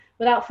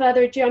without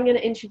further ado, I'm going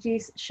to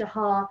introduce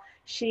Shahar.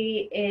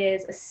 She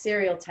is a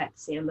serial tech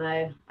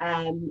CMO,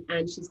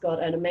 and she's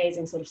got an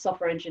amazing sort of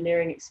software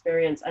engineering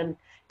experience and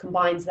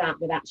combines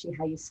that with actually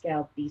how you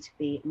scale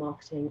B2B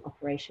marketing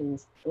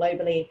operations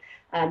globally.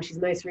 She's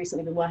most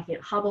recently been working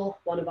at Hubble,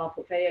 one of our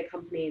portfolio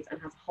companies,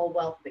 and has a whole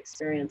wealth of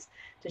experience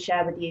to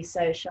share with you.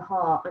 So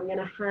Shahar, I'm going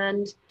to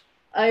hand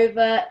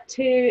over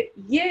to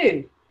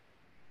you.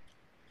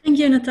 Thank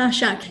you,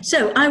 Natasha.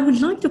 So I would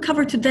like to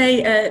cover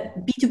today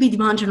B2B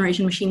demand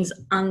generation machines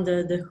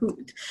under the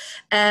hood.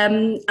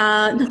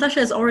 Natasha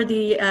has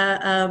already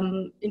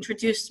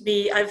introduced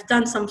me. I've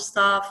done some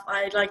stuff.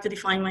 I like to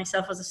define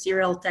myself as a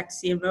serial tech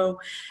CMO.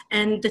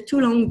 And the too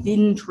long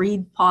didn't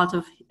read part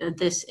of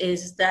this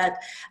is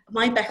that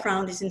my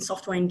background is in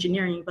software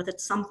engineering, but at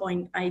some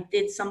point I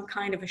did some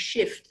kind of a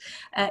shift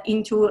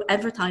into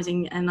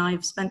advertising, and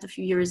I've spent a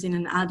few years in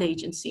an ad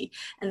agency.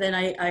 And then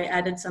I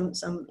added some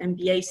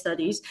MBA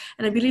studies.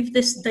 And I believe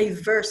this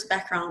diverse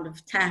background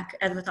of tech,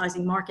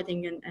 advertising,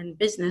 marketing, and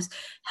business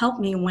helped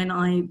me when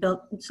I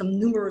built some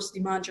numerous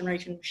demand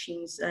generation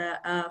machines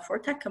for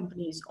tech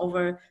companies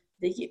over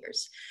the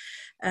years.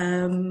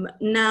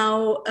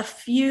 Now, a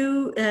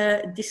few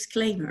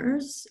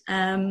disclaimers.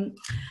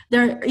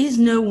 There is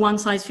no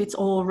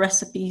one-size-fits-all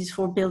recipes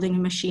for building a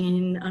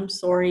machine, I'm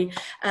sorry,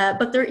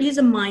 but there is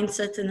a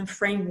mindset and a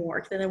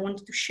framework that I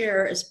wanted to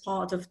share as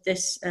part of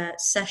this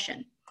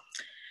session.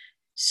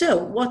 So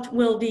what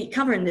will be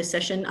covered in this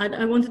session?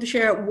 I wanted to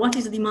share what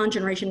is a demand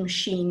generation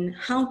machine,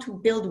 how to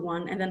build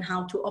one, and then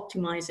how to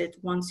optimize it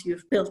once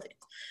you've built it.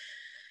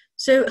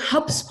 So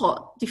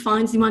HubSpot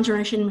defines demand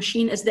generation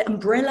machine as the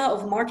umbrella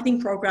of marketing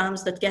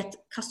programs that get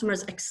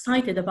customers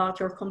excited about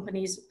your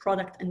company's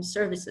product and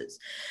services.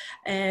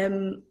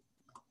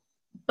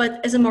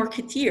 But as a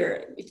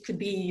marketeer, it could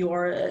be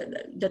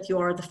that you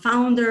are the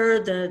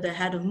founder, the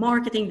head of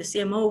marketing, the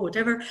CMO,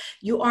 whatever.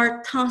 You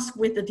are tasked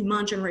with the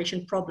demand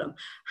generation problem.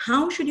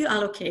 How should you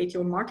allocate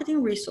your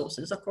marketing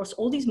resources across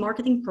all these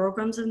marketing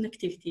programs and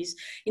activities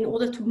in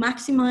order to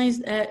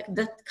maximize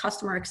that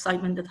customer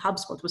excitement that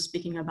HubSpot was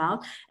speaking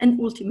about and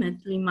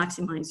ultimately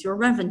maximize your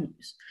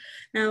revenues?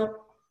 Now,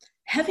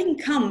 having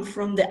come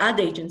from the ad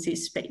agency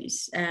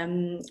space,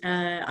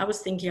 I was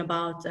thinking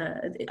about,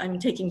 I'm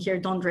taking here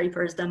Don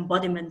Draper as the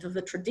embodiment of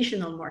the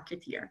traditional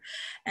marketeer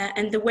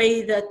and the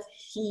way that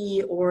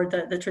he or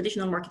the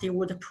traditional marketeer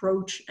would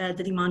approach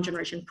the demand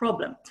generation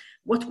problem.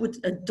 What would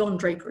Don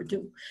Draper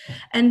do?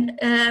 And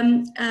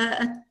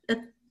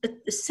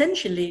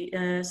essentially,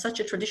 such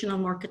a traditional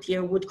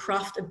marketeer would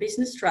craft a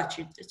business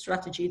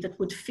strategy that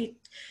would fit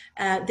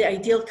the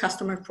ideal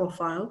customer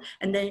profile,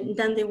 and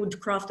then they would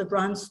craft a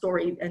brand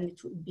story, and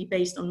it would be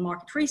based on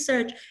market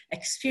research,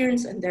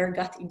 experience, and their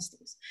gut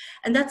instincts.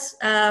 And that's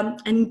an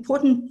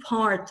important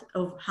part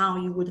of how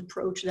you would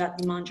approach that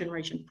demand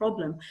generation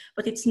problem,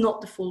 but it's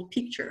not the full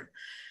picture.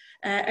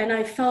 And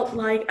I felt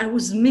like I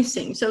was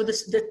missing. So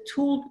the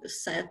tool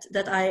set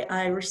that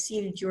I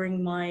received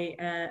during my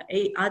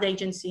ad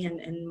agency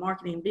and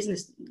marketing and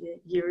business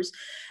years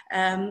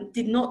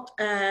did not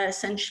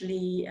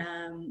essentially,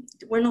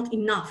 were not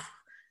enough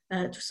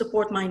to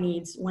support my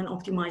needs when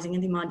optimizing a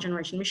demand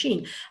generation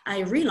machine. I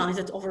realized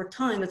that over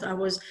time that I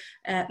was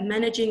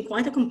managing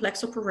quite a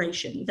complex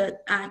operation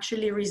that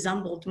actually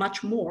resembled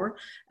much more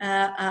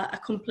a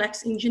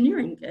complex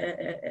engineering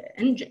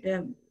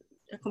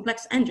a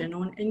complex engine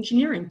or an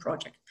engineering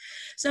project.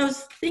 So I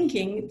was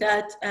thinking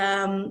that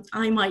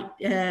I might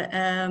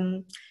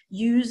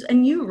use a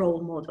new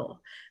role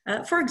model.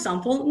 For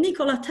example,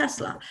 Nikola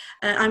Tesla.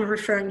 I'm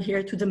referring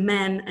here to the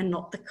man and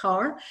not the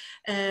car.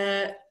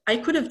 I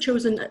could have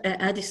chosen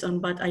Edison,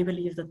 but I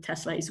believe that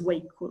Tesla is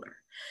way cooler.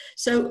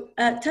 So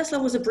Tesla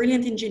was a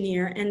brilliant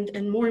engineer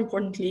and more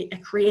importantly, a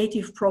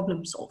creative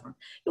problem solver.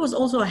 He was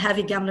also a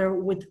heavy gambler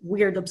with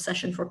weird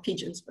obsession for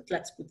pigeons, but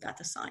let's put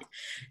that aside.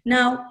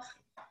 Now,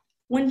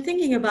 when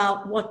thinking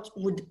about what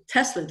would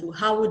Tesla do,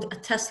 how would a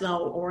Tesla,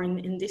 or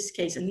in this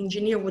case, an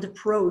engineer would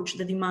approach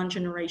the demand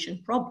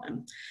generation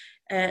problem?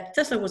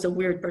 Tesla was a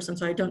weird person,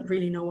 so I don't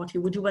really know what he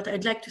would do, but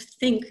I'd like to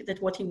think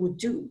that what he would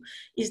do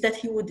is that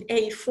he would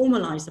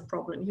formalize the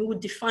problem. He would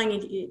define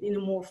it in a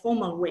more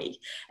formal way.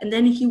 And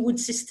then he would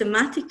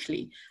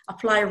systematically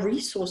apply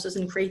resources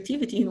and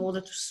creativity in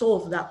order to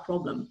solve that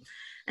problem.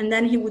 And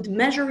then he would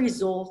measure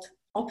result,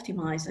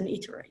 optimize, and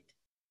iterate.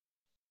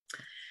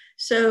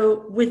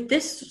 So with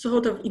this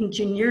sort of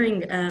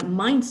engineering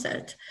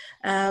mindset,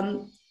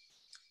 I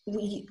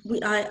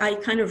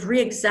kind of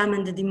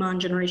re-examined the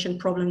demand generation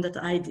problem that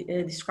I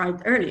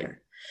described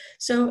earlier.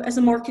 So as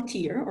a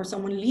marketeer or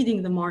someone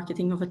leading the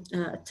marketing of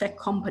a tech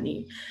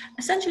company,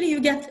 essentially you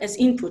get as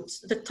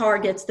inputs the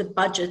targets, the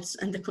budgets,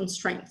 and the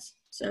constraints.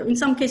 So in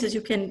some cases,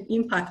 you can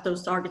impact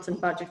those targets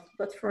and budgets,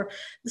 but for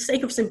the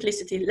sake of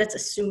simplicity, let's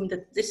assume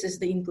that this is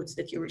the inputs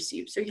that you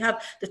receive. So you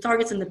have the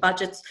targets and the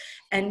budgets,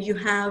 and you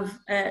have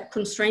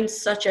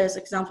constraints such as,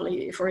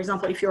 for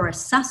example, if you're a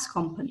SaaS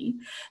company,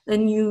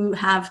 then you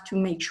have to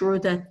make sure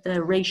that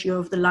the ratio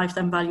of the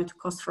lifetime value to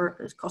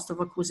cost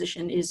of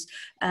acquisition is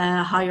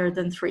higher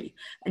than 3.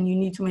 And you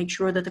need to make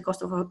sure that the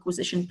cost of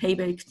acquisition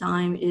payback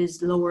time is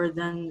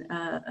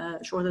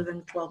shorter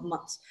than 12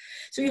 months.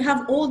 So you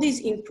have all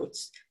these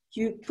inputs.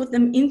 You put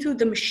them into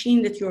the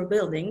machine that you're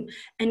building,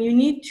 and you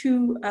need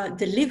to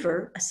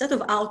deliver a set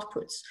of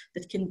outputs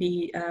that can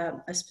be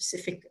a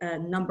specific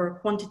number,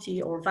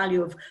 quantity, or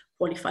value of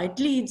qualified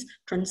leads,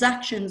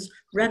 transactions,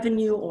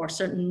 revenue, or a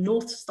certain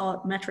North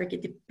Star metric.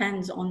 It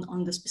depends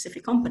on the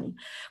specific company.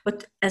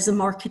 But as a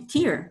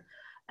marketeer,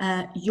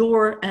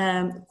 your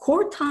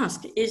core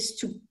task is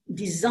to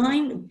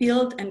design,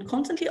 build, and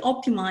constantly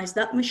optimize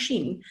that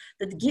machine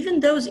that, given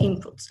those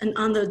inputs and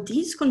under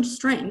these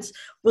constraints,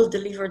 will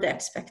deliver the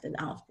expected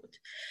output.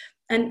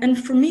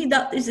 And for me,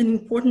 that is an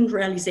important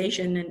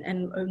realization,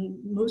 and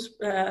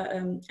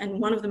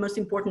one of the most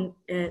important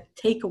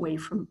takeaway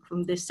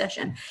from this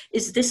session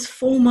is this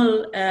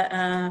formal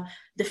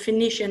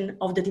definition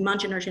of the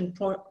demand generation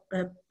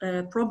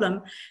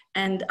problem,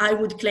 and I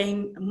would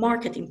claim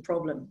marketing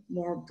problem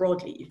more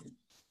broadly even.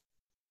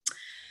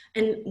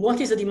 And what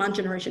is a demand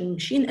generation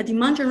machine? A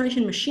demand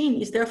generation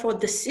machine is therefore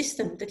the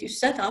system that you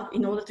set up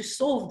in order to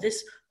solve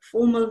this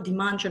formal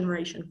demand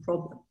generation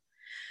problem.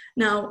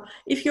 Now,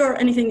 if you're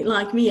anything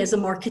like me as a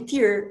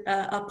marketeer,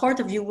 a part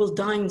of you will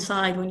die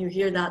inside when you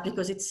hear that,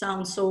 because it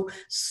sounds so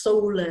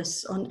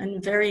soulless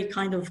and very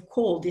kind of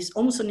cold. It's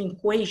almost an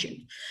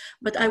equation.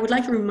 But I would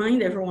like to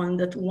remind everyone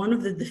that one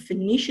of the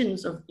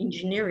definitions of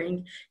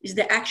engineering is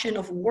the action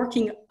of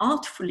working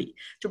artfully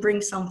to bring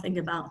something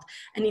about.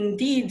 And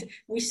indeed,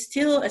 we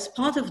still, as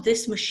part of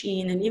this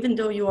machine, and even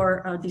though you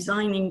are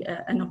designing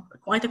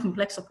quite a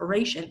complex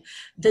operation,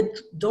 the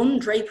Don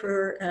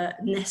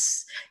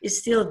Draper-ness is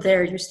still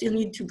there. You still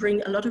need to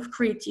bring a lot of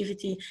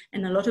creativity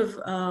and a lot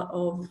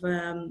of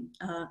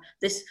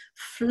this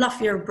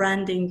fluffier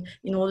branding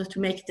in order to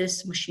make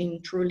this machine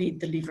truly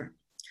deliver.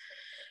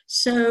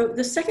 So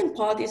the second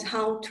part is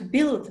how to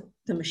build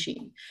the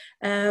machine.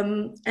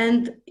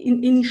 And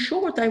in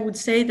short, I would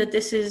say that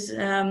this is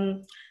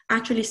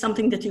actually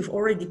something that you've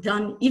already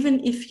done, even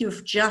if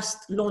you've just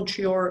launched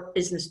your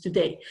business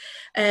today.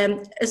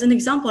 As an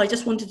example, I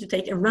just wanted to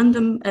take a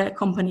random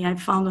company I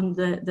found on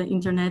the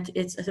internet.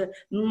 It's a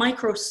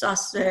micro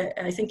SaaS,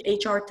 I think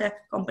HR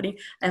tech company.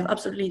 I have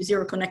absolutely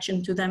zero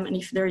connection to them. And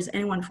if there is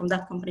anyone from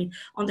that company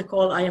on the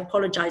call, I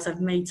apologize. I've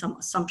made some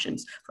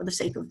assumptions for the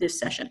sake of this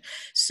session.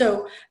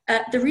 So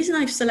the reason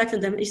I've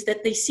selected them is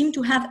that they seem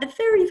to have a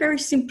very, very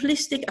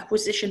simplistic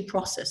acquisition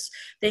process.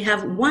 They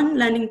have one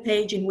landing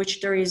page in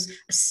which there is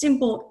a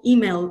simple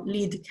email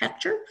lead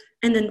capture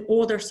and an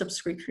order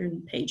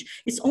subscription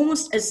page. It's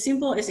almost as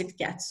simple as it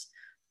gets,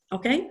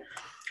 okay?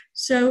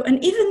 So,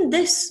 and even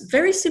this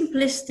very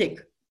simplistic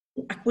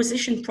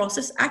acquisition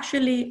process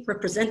actually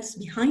represents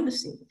behind the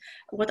scene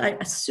what I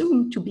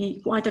assume to be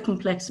quite a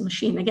complex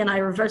machine. Again, I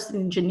reverse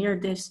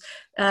engineered this.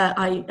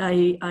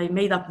 I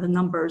made up the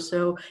numbers.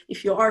 So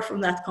if you are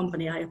from that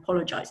company, I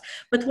apologize.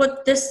 But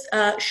what this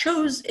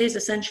shows is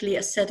essentially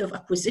a set of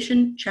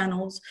acquisition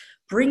channels,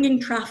 bringing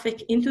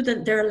traffic into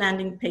their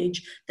landing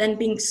page, then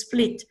being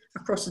split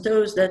across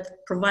those that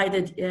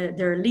provided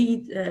their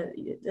lead,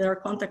 their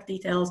contact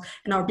details,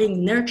 and are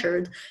being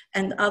nurtured,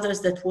 and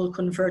others that will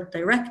convert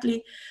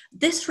directly.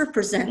 This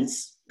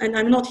represents, and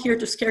I'm not here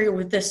to scare you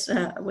with this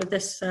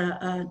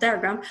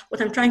diagram, what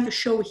I'm trying to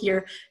show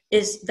here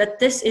is that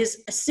this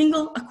is a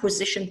single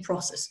acquisition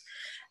process.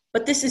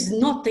 But this is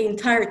not the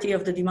entirety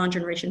of the demand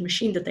generation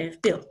machine that they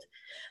have built.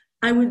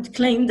 I would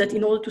claim that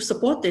in order to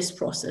support this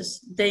process,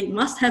 they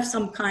must have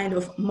some kind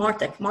of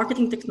MarTech,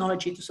 marketing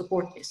technology, to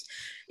support this.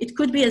 It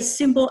could be as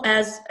simple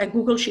as a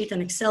Google Sheet, an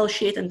Excel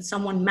sheet, and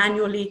someone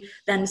manually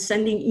then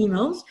sending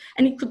emails.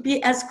 And it could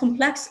be as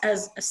complex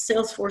as a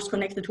Salesforce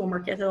connected to a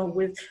Marketo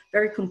with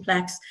very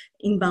complex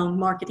inbound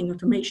marketing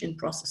automation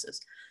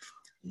processes.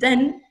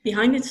 Then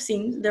behind the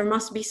scenes, there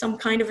must be some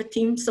kind of a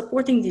team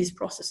supporting these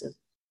processes.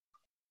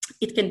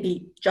 It can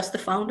be just the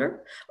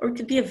founder, or it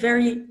could be a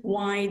very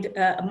wide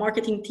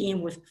marketing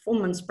team with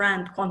performance,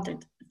 brand,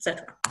 content,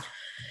 etc.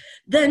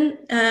 Then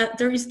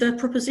there is the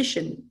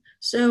proposition.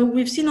 So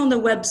we've seen on the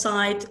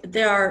website,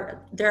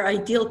 their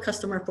ideal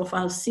customer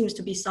profile seems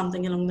to be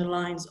something along the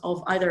lines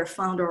of either a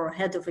founder or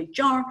head of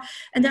HR,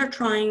 and they're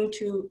trying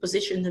to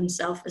position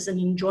themselves as an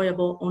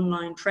enjoyable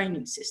online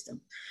training system.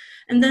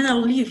 And then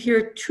I'll leave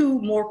here two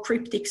more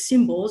cryptic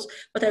symbols,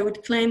 but I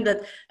would claim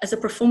that as a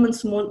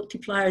performance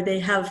multiplier, they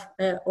have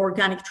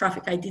organic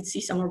traffic. I did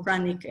see some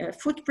organic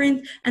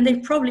footprint, and they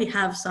probably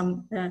have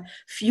some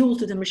fuel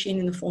to the machine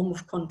in the form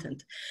of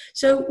content.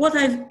 So what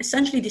I've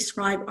essentially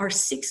described are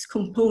 6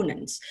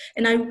 components.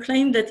 And I would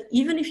claim that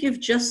even if you've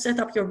just set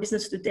up your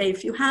business today,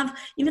 if you have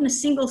even a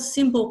single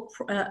simple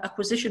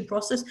acquisition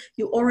process,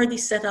 you already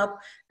set up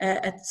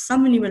at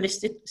some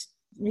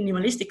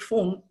minimalistic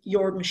form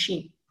your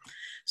machine.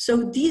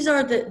 So these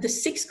are the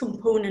 6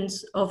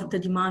 components of the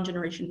demand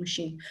generation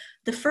machine.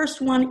 The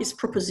first one is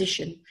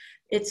proposition.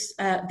 It's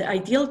the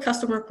ideal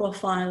customer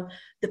profile,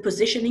 the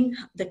positioning,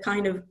 the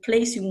kind of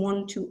place you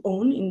want to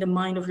own in the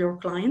mind of your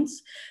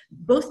clients.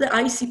 Both the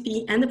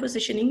ICP and the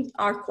positioning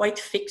are quite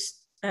fixed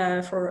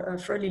for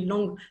fairly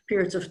long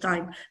periods of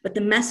time, but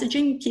the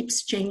messaging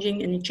keeps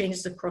changing, and it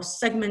changes across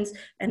segments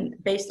and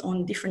based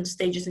on different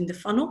stages in the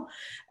funnel.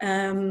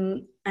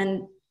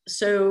 And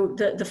so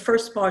the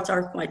first parts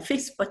are quite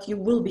fixed, but you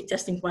will be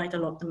testing quite a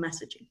lot the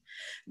messaging.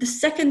 The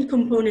second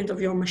component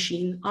of your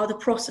machine are the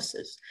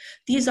processes.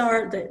 These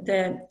are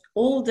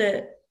all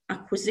the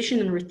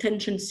acquisition and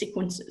retention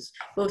sequences,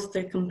 both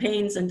the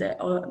campaigns and the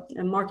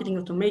marketing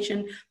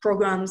automation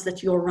programs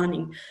that you're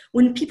running.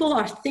 When people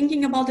are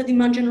thinking about the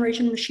demand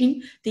generation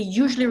machine, they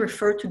usually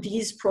refer to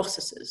these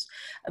processes.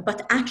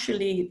 But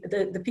actually,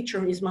 the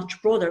picture is much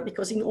broader,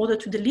 because in order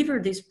to deliver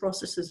these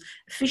processes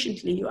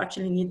efficiently, you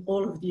actually need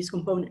all of these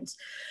components.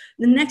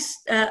 The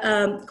next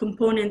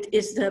component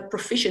is the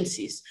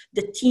proficiencies,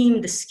 the team,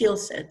 the skill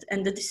set,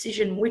 and the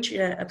decision which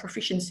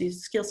proficiencies,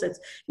 skill sets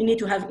you need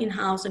to have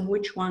in-house and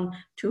which one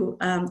to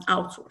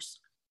outsource.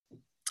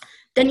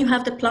 Then you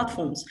have the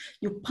platforms.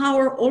 You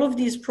power all of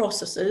these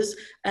processes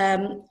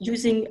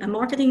using a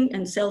marketing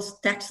and sales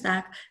tech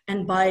stack,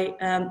 and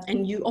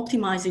you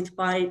optimize it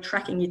by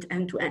tracking it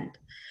end to end.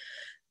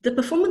 The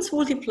performance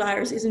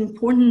multipliers is an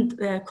important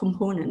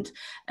component.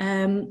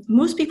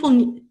 Most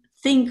people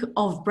think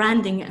of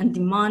branding and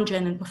demand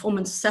gen and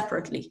performance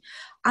separately.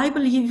 I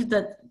believe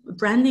that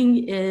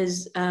branding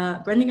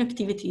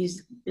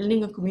activities,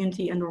 building a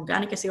community, and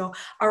organic SEO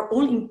are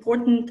all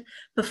important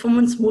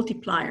performance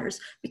multipliers,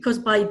 because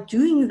by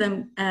doing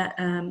them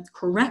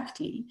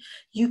correctly,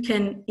 you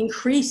can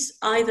increase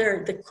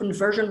either the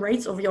conversion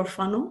rates of your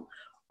funnel,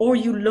 or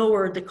you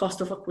lower the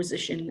cost of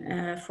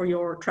acquisition for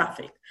your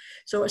traffic.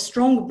 So a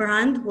strong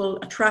brand will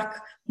attract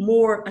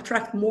more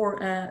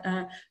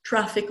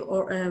traffic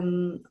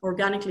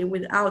organically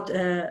without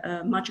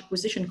much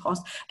acquisition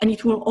cost, and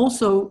it will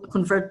also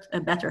convert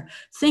better.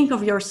 Think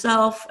of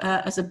yourself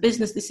as a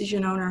business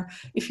decision owner.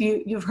 If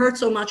you've heard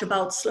so much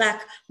about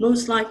Slack,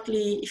 most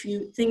likely if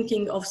you're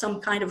thinking of some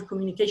kind of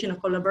communication or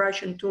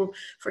collaboration tool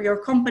for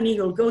your company,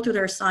 you'll go to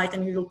their site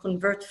and you'll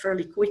convert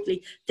fairly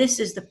quickly. This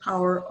is the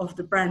power of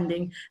the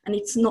branding, and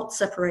it's not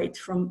separate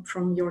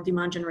from your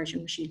demand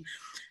generation machine.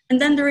 And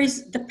then there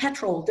is the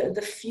petrol,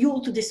 the fuel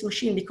to this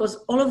machine, because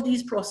all of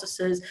these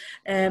processes,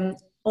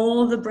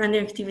 all the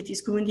branding activities,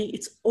 community,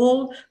 it's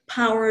all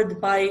powered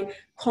by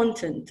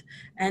content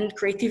and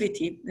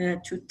creativity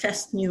to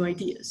test new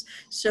ideas.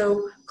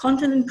 So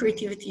content and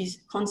creativity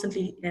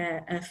constantly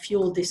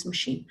fuel this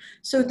machine.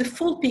 So the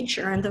full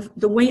picture and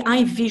the way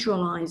I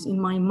visualize in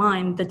my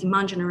mind the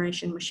demand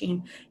generation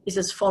machine is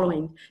as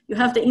following. You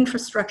have the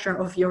infrastructure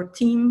of your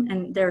team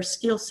and their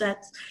skill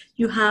sets.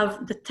 You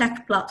have the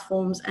tech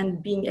platforms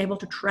and being able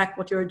to track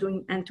what you're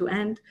doing end to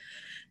end.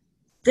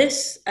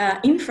 This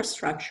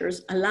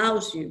infrastructures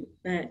allows you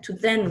to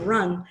then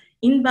run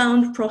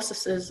inbound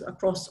processes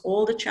across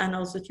all the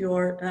channels that you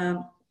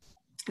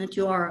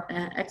are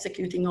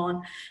executing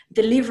on,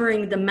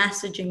 delivering the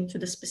messaging to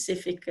the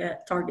specific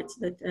targets,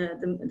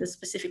 the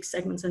specific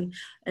segments and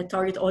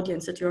target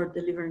audience that you're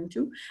delivering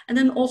to, and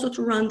then also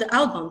to run the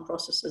outbound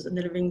processes and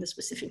delivering the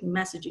specific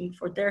messaging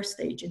for their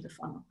stage in the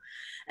funnel.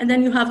 And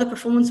then you have the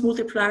performance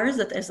multipliers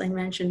that, as I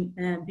mentioned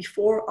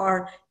before,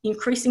 are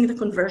increasing the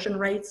conversion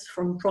rates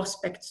from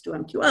prospects to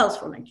MQLs,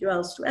 from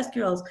MQLs to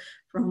SQLs,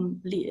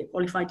 from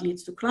qualified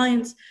leads to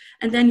clients.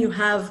 And then you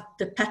have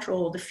the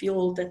petrol, the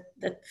fuel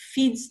that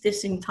feeds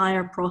this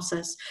entire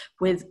process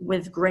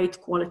with great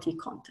quality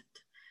content.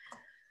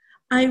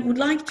 I would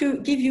like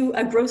to give you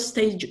a growth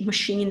stage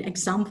machine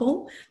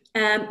example.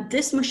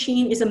 This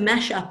machine is a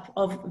mashup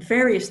of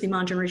various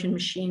demand generation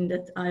machines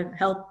that I've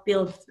helped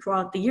build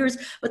throughout the years,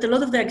 but a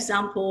lot of the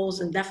examples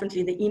and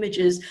definitely the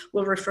images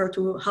will refer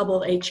to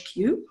Hubble HQ.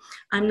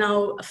 I'm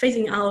now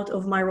phasing out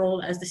of my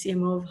role as the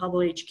CMO of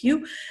Hubble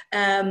HQ.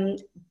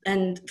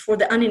 And for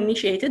the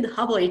uninitiated,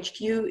 Hubble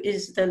HQ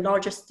is the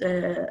largest,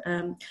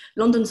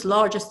 London's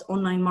largest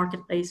online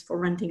marketplace for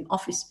renting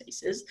office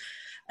spaces.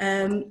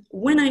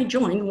 When I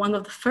joined, one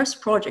of the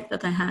first projects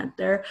that I had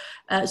there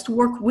is to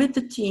work with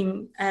the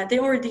team. They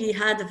already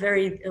had a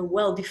very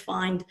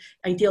well-defined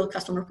ideal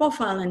customer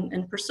profile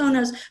and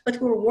personas,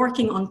 but we were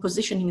working on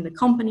positioning the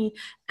company,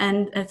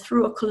 and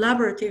through a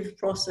collaborative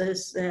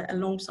process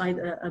alongside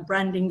a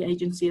branding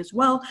agency as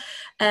well,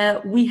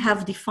 we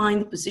have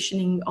defined the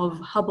positioning of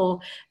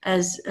Hubble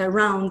as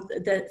around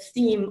the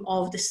theme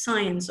of the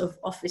science of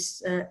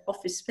office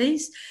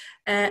space.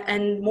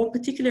 And more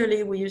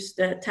particularly, we use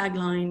the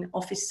tagline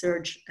Office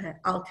Surge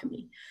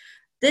Alchemy.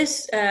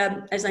 This,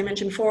 as I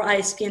mentioned before,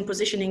 ISP and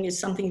positioning is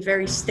something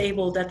very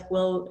stable that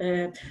will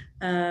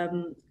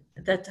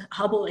that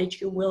Hubble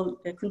HQ will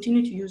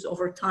continue to use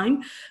over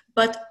time.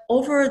 But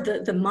over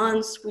the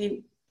months,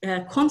 we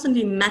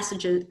constantly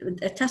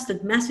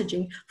tested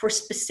messaging for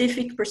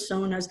specific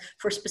personas,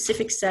 for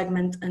specific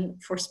segments,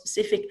 and for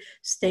specific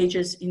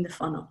stages in the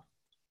funnel.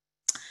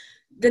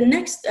 The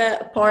next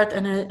part,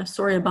 and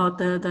sorry about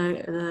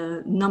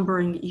the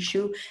numbering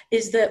issue,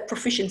 is the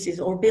proficiencies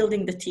or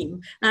building the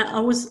team. I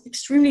was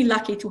extremely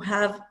lucky to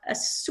have a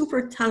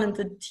super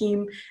talented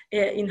team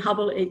in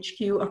Hubble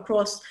HQ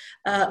across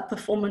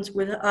performance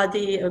with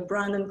Adi,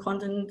 brand and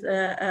content,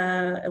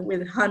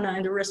 with Hannah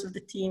and the rest of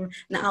the team,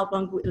 and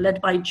outbound led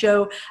by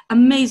Joe.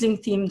 Amazing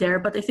team there.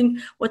 But I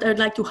think what I'd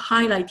like to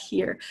highlight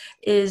here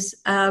is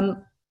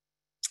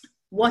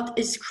what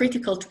is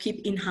critical to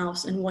keep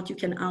in-house and what you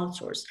can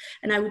outsource.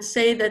 And I would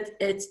say that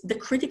it's the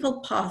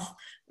critical path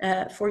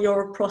for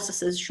your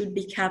processes should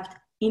be kept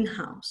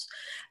in-house.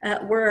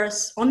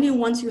 Whereas only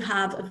once you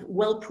have a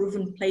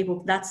well-proven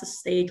playbook, that's a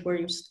stage where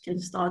you can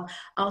start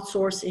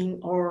outsourcing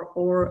or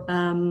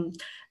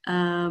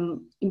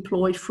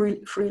employ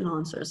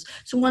freelancers.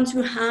 So once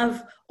you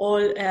have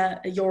all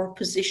your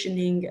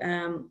positioning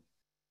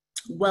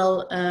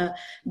well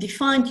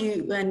defined,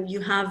 you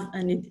have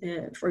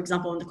for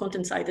example on the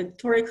content side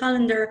editorial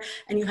calendar,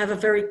 and you have a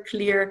very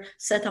clear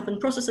setup and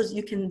processes,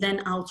 you can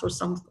then outsource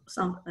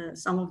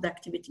some of the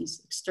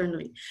activities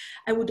externally.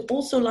 I would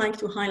also like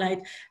to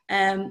highlight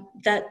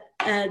that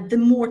the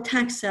more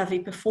tech savvy,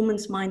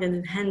 performance minded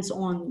and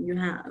hands-on you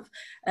have,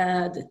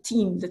 the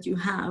team that you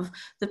have,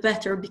 the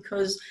better,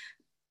 because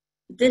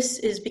this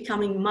is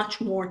becoming much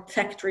more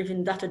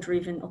tech-driven,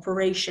 data-driven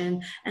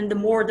operation. And the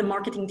more the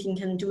marketing team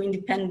can do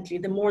independently,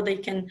 the more they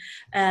can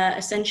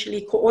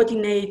essentially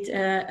coordinate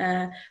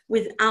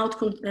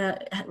without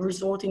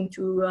resorting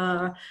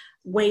to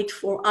wait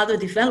for other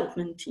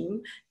development team,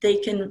 they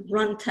can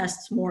run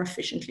tests more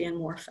efficiently and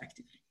more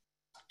effectively.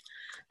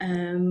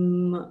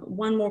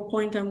 One more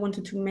point I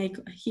wanted to make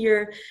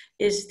here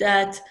is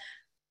that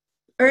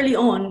early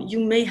on, you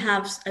may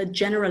have a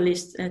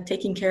generalist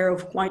taking care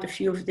of quite a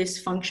few of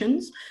these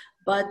functions,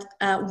 but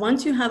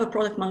once you have a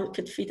product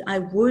market fit, I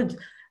would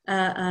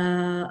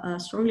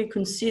strongly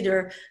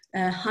consider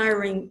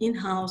hiring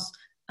in-house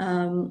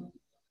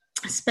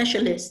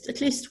specialists, at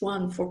least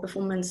one for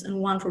performance and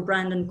one for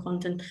brand and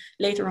content.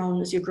 Later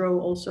on, as you grow,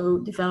 also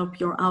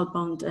develop your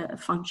outbound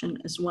function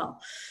as well.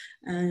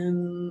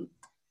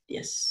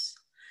 Yes.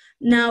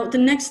 Now, the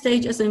next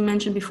stage, as I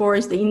mentioned before,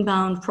 is the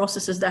inbound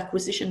processes, the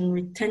acquisition and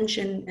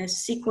retention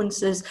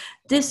sequences.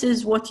 This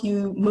is what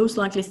you most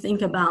likely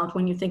think about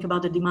when you think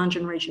about the demand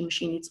generation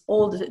machine. It's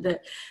all the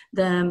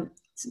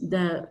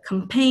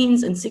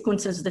campaigns and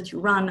sequences that you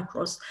run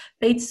across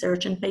paid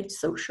search and paid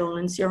social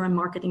and CRM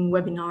marketing,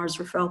 webinars,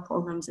 referral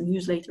programs, and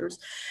newsletters.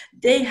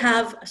 They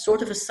have a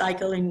sort of a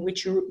cycle in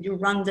which you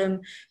run them,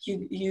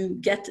 you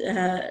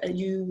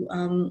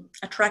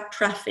attract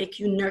traffic,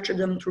 you nurture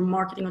them through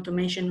marketing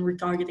automation,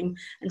 retargeting,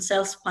 and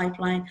sales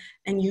pipeline,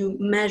 and you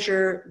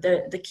measure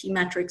the key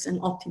metrics and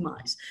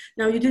optimize.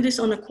 Now, you do this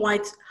on a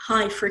quite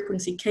high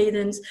frequency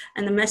cadence,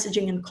 and the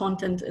messaging and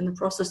content in the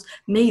process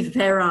may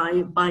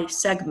vary by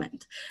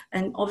segment.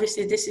 And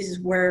obviously this is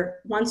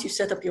where, once you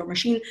set up your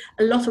machine,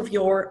 a lot of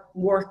your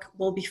work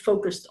will be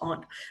focused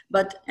on.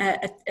 But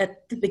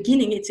at the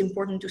beginning, it's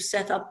important to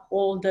set up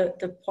all the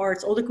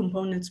parts, all the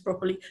components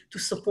properly to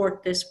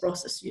support this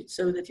process,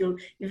 so that you'll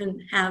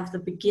even have the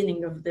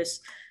beginning of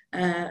this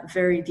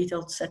very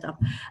detailed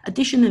setup.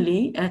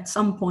 Additionally, at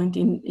some point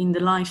in the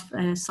life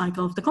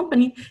cycle of the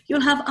company, you'll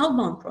have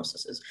outbound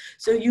processes.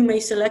 So you may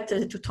select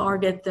to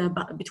target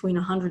between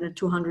 100 and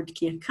 200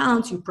 key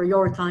accounts. You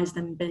prioritize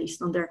them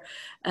based on their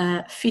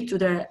fit to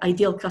their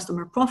ideal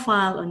customer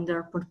profile and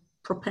their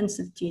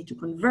propensity to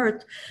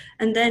convert,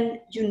 and then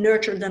you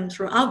nurture them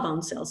through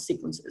outbound sales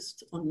sequences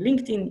on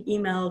LinkedIn,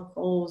 email,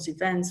 calls,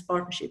 events,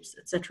 partnerships,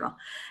 etc.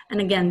 And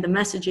again, the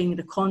messaging,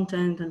 the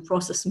content and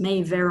process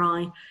may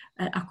vary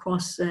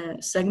across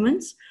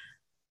segments.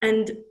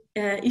 And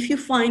if you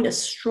find a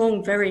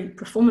strong, very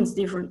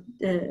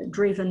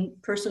performance-driven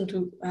person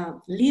to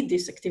lead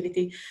this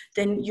activity,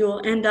 then you'll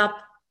end up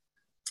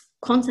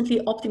constantly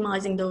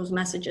optimizing those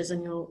messages,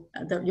 and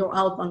your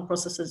outbound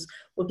processes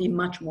will be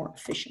much more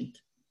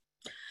efficient.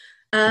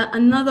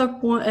 Another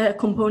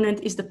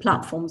component is the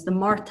platforms, the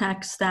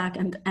MarTech stack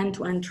and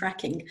end-to-end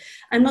tracking.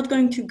 I'm not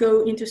going to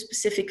go into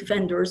specific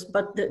vendors,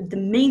 but the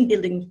main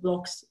building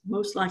blocks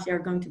most likely are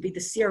going to be the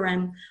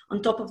CRM.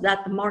 On top of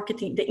that,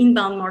 the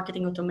inbound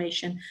marketing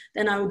automation.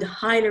 Then I would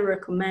highly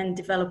recommend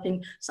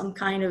developing some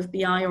kind of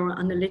BI or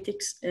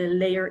analytics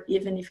layer,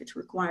 even if it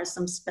requires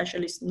some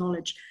specialist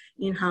knowledge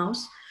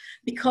in-house.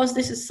 Because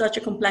this is such a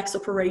complex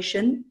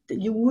operation, that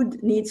you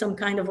would need some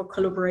kind of a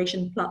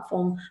collaboration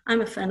platform.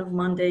 I'm a fan of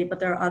Monday, but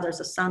there are others,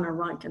 Asana,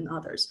 Rike, and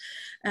others.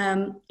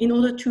 In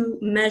order to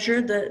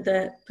measure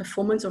the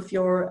performance of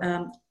your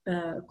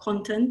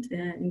content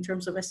in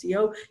terms of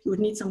SEO, you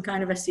would need some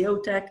kind of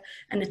SEO tech,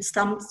 and at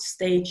some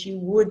stage you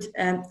would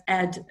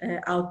add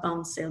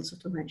outbound sales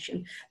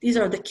automation. These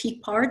are the key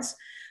parts.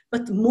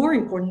 But more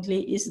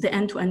importantly is the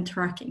end-to-end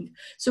tracking.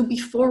 So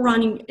before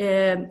running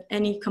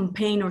any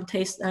campaign or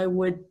test, I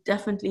would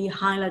definitely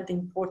highlight the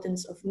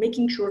importance of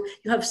making sure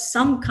you have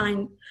some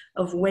kind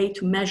of way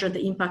to measure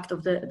the impact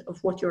of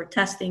what you're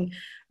testing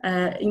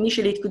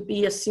Initially, it could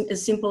be as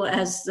simple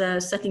as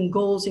setting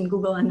goals in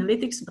Google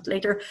Analytics, but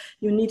later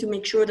you need to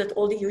make sure that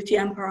all the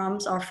UTM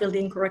params are filled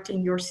in correctly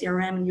in your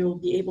CRM, and you'll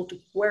be able to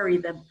query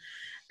them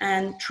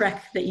and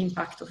track the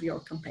impact of your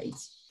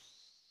campaigns.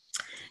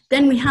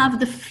 Then we have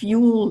the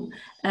fuel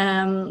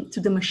to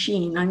the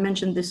machine. I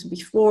mentioned this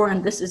before,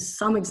 and this is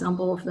some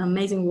example of the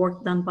amazing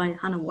work done by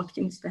Hannah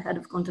Watkins, the head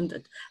of content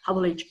at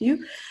Hubble HQ.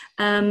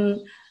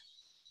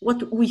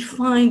 What we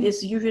find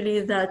is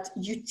usually that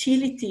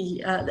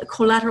utility, the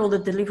collateral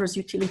that delivers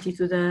utility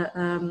to the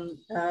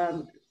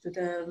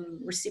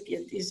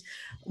recipient is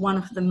one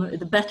of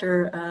the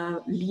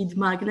better lead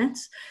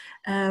magnets.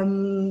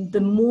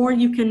 The more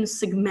you can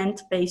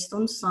segment based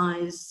on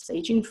size,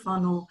 staging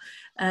funnel,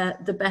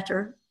 the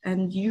better.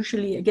 And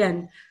usually,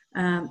 again,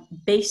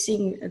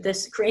 basing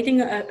this, creating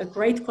a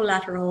great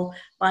collateral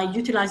by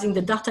utilizing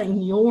the data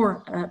in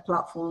your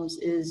platforms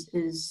is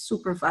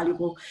super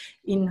valuable.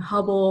 In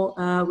Hubble,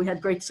 we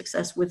had great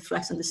success with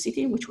Flex and the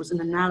City, which was an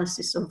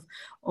analysis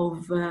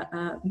of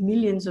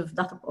millions of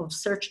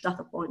search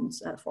data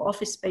points for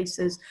office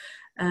spaces.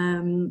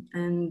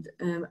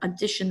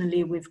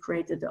 Additionally, we've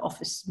created the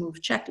Office Move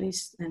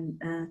checklist and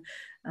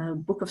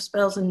book of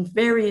spells and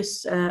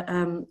various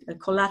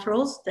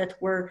collaterals that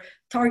were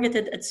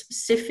targeted at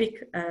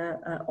specific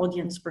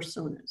audience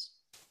personas.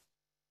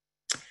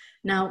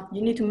 Now,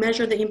 you need to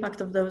measure the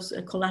impact of those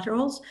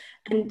collaterals.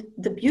 And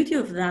the beauty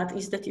of that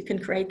is that you can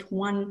create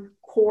one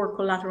core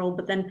collateral,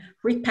 but then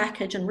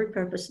repackage and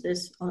repurpose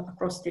this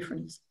across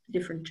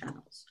different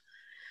channels.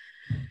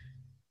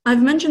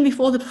 I've mentioned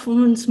before the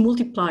performance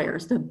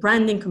multipliers, the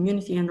branding,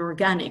 community, and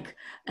organic.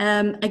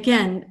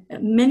 Again,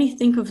 many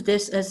think of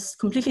this as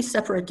completely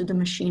separate to the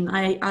machine.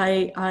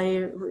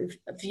 I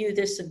view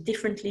this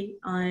differently.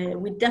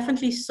 We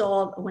definitely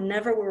saw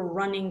whenever we were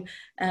running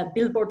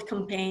billboard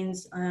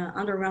campaigns,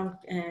 underground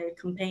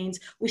campaigns,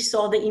 we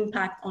saw the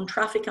impact on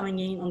traffic coming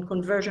in, on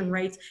conversion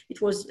rates.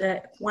 It was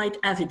quite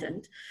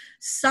evident.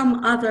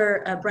 Some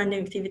other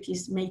branding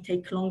activities may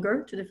take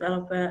longer to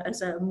develop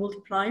as a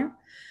multiplier.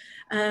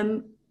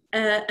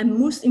 And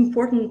most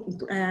important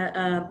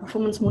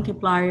performance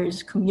multiplier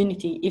is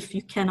community, if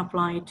you can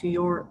apply it to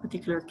your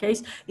particular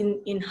case.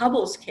 In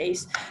Hubble's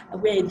case,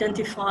 we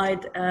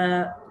identified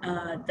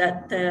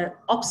that the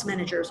ops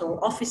managers or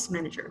office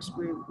managers,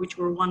 which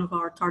were one of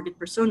our target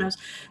personas,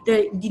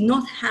 they did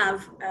not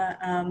have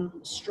a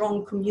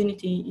strong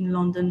community in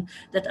London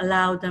that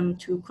allowed them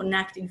to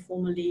connect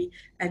informally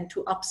and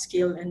to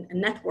upskill and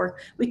network.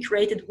 We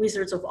created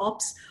Wizards of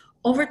Ops.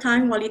 Over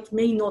time, while it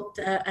may not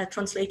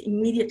translate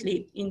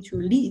immediately into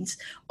leads,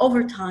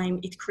 over time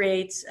it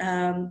creates,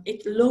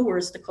 it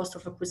lowers the cost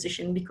of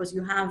acquisition because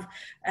you have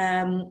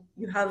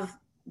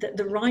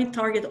the right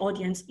target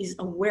audience is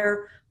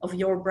aware of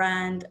your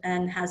brand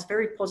and has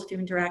very positive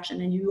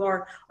interaction, and you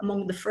are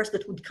among the first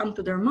that would come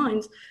to their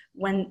minds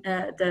when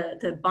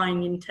the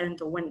buying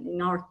intent, or when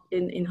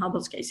in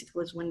Hubble's case it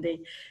was when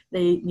they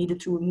needed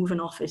to remove an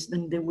office,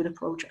 then they would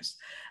approach us.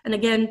 And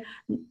again,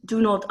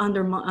 do not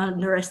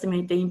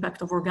underestimate the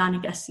impact of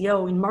organic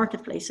SEO in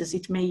marketplaces.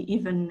 It may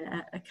even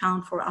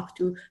account for up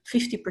to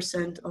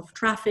 50% of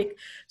traffic.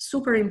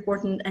 Super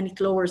important, and it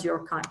lowers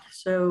your CAC.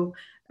 So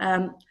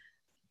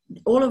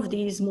all of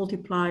these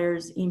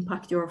multipliers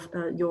impact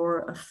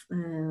your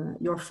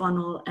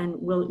funnel and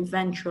will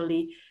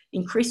eventually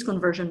increase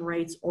conversion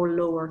rates or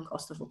lower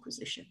cost of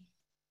acquisition.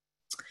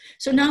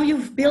 So now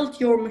you've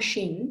built your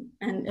machine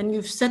and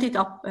you've set it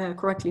up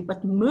correctly,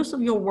 but most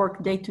of your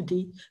work day to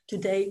day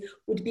today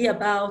would be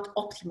about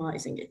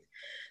optimizing it.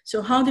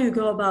 So how do you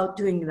go about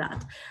doing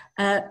that?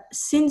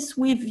 Since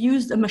we've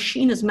used a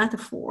machine as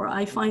metaphor,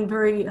 I find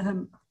very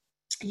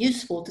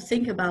useful to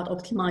think about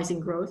optimizing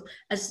growth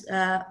as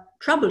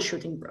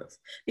troubleshooting growth,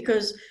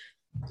 because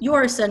you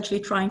are essentially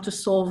trying to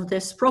solve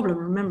this problem.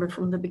 Remember,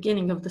 from the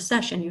beginning of the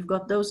session, you've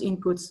got those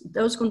inputs,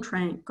 those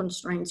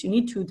constraints, you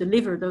need to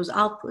deliver those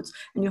outputs,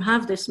 and you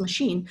have this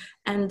machine.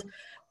 And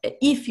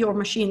if your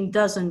machine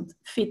doesn't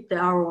fit the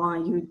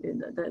ROI,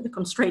 the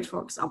constraint,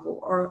 for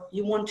example, or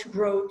you want to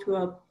grow to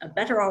a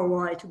better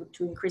ROI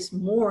to increase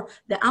more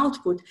the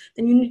output,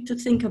 then you need to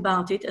think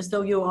about it as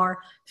though you are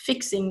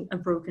fixing a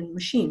broken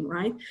machine,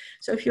 right?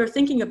 So if you're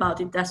thinking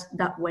about it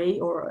that way,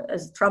 or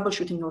as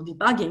troubleshooting or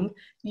debugging,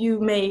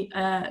 you may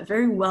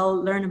very well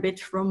learn a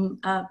bit from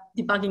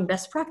debugging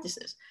best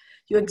practices.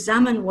 You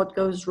examine what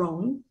goes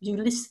wrong, you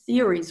list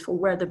theories for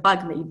where the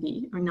bug may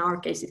be. In our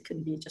case, it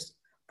can be just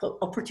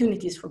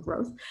opportunities for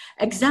growth.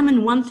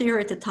 Examine one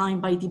theory at a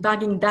time by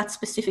debugging that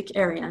specific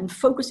area, and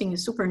focusing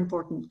is super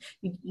important.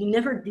 You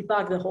never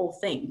debug the whole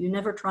thing. You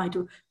never try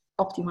to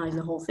optimize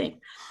the whole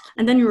thing.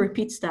 And then you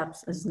repeat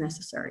steps as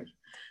necessary.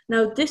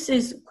 Now, this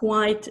is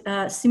quite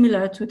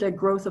similar to the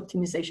growth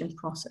optimization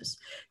process.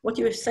 What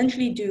you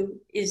essentially do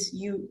is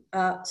you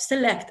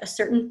select a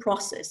certain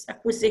process,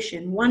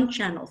 acquisition, one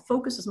channel,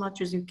 focus as much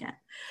as you can.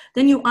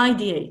 Then you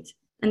ideate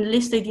and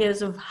list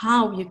ideas of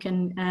how you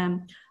can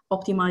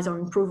optimize or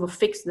improve or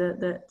fix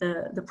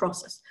the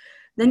process.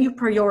 Then you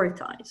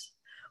prioritize.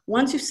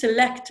 Once you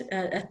select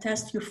a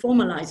test, you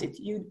formalize it.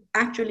 You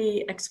actually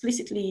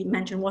explicitly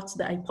mention what's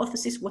the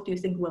hypothesis, what do you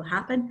think will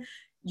happen.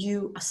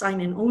 You assign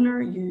an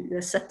owner,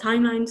 you set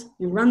timelines,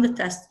 you run the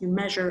test, you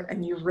measure,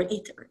 and you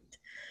reiterate.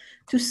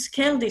 To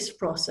scale this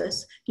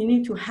process, you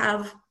need to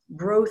have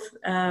growth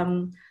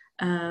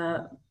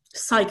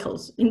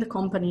cycles in the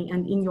company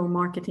and in your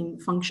marketing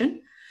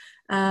function.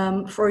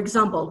 For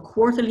example,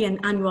 quarterly and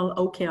annual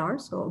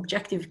OKRs, so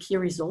objective key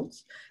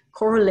results,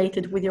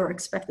 correlated with your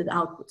expected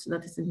output. So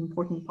that is an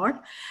important part.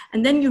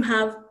 And then you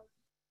have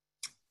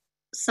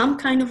some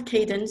kind of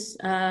cadence,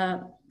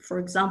 for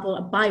example,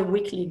 a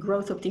bi-weekly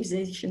growth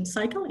optimization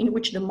cycle in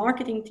which the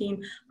marketing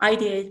team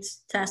ideates,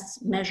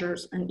 tests,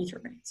 measures, and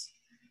iterates.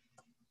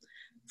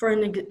 For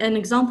an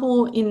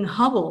example in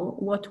Hubble,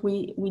 what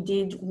we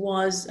did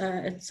was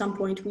at some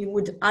point we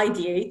would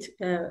ideate,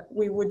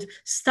 we would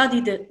study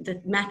the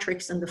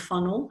metrics and the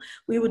funnel.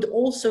 We would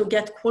also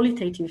get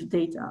qualitative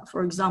data.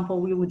 For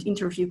example, we would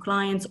interview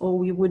clients, or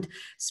we would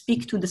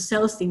speak to the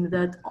sales team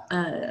that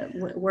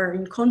were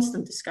in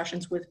constant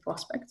discussions with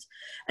prospects.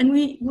 And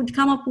we would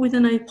come up with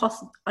an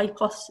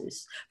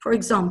hypothesis. For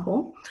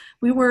example,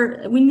 we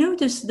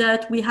noticed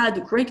that we had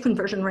great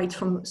conversion rates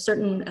from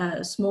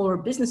certain smaller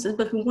businesses,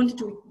 but we wanted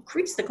to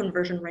increase the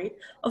conversion rate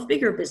of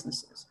bigger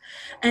businesses.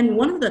 And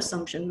one of the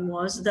assumptions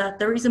was that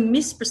there is a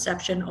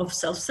misperception of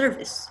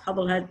self-service.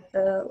 Hubble had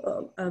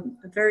a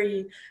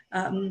very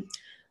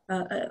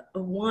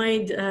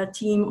wide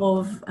team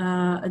of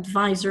an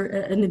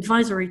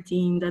advisory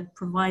team that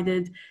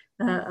provided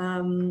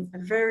a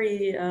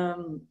very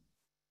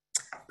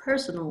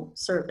personal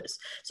service.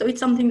 So it's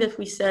something that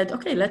we said,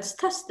 okay, let's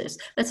test this.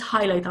 Let's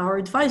highlight our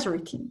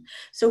advisory team.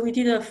 So we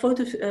did a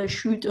photo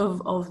shoot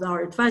of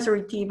our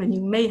advisory team, and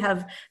you may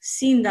have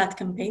seen that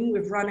campaign.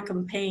 We've run a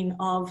campaign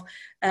of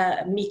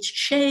Meet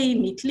Shay,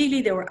 Meet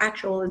Lily. They were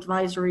actual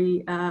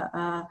advisory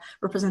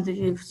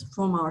representatives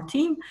from our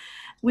team.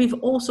 We've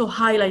also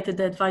highlighted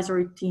the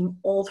advisory team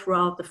all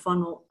throughout the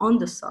funnel on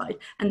the side,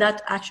 and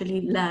that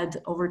actually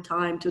led over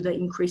time to the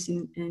increase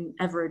in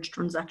average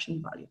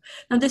transaction value.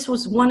 Now, this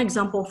was one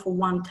example for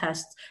one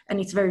test, and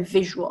it's very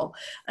visual.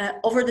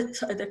 Over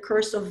the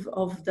course of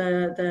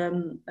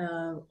the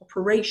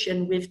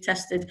operation, we've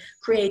tested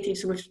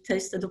creatives, we've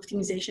tested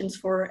optimizations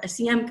for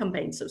SEM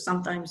campaigns. So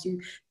sometimes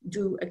you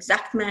do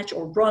exact match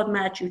or broad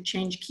match, you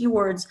change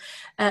keywords.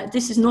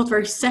 This is not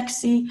very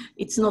sexy,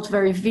 it's not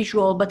very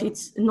visual, but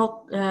it's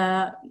not.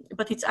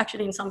 But it's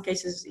actually in some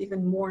cases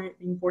even more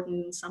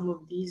important in some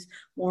of these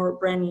more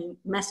branding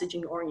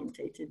messaging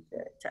orientated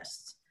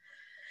tests.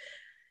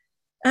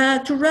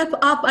 To wrap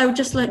up, I would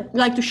just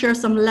like to share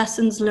some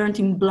lessons learned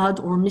in blood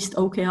or missed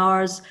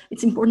OKRs.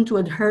 It's important to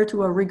adhere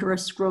to a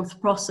rigorous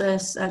growth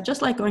process,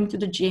 just like going to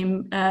the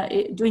gym.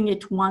 Doing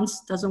it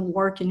once doesn't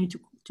work, you need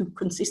to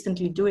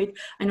consistently do it.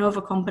 I know of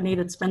a company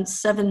that spent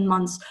 7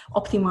 months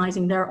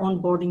optimizing their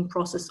onboarding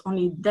process,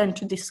 only then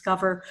to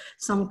discover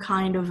some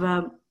kind of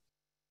a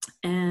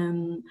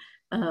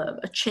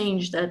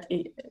change that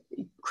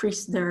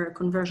increased their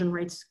conversion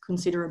rates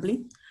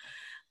considerably.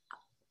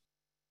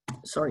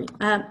 Sorry.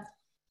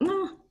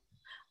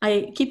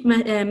 I keep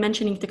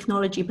mentioning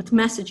technology, but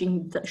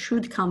messaging that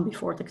should come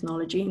before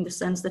technology, in the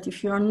sense that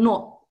if you are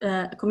not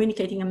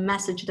communicating a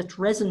message that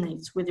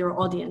resonates with your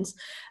audience,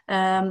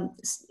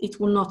 it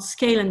will not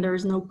scale, and there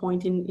is no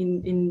point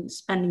in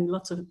spending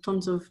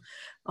tons of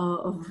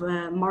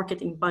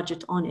marketing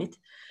budget on it.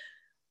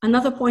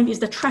 Another point is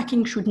that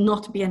tracking should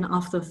not be an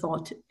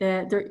afterthought.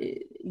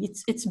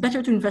 It's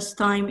better to invest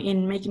time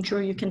in making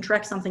sure you can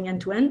track something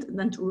end to end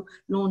than to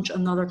launch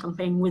another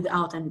campaign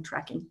without any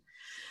tracking.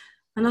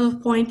 Another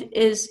point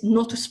is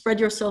not to spread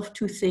yourself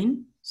too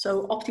thin.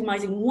 So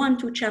optimizing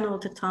 1-2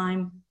 channels at a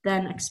time,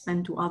 then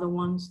expand to other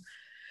ones.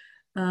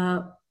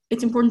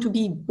 It's important to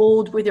be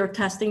bold with your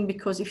testing,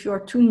 because if you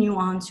are too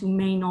nuanced, you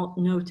may not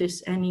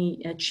notice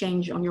any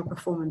change on your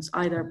performance,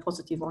 either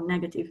positive or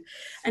negative.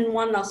 And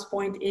one last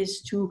point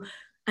is to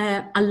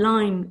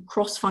align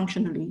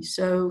cross-functionally.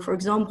 So, for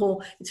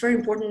example, it's very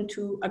important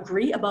to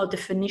agree about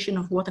definition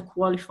of what a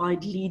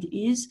qualified lead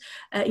is.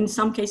 In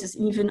some cases,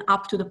 even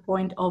up to the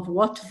point of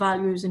what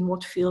values in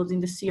what fields in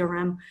the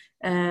CRM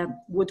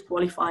would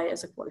qualify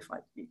as a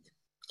qualified lead.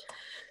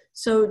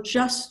 So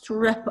just to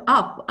wrap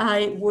up,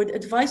 I would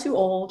advise you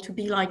all to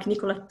be like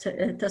Nikola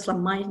Tesla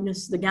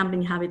minus the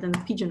gambling habit and the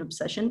pigeon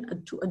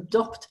obsession, to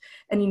adopt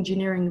an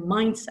engineering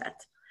mindset.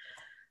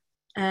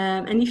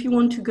 And if you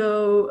want to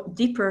go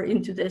deeper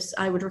into this,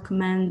 I would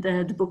recommend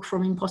the book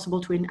From Impossible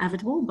to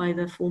Inevitable by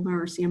the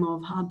former CMO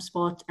of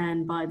HubSpot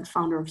and by the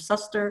founder of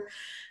Suster.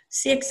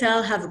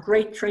 CXL have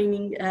great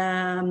training.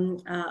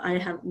 I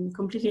have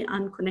completely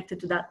unconnected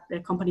to that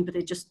company, but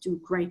they just do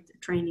great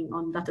training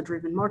on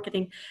data-driven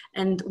marketing.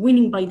 And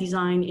Winning by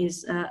Design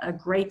is a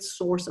great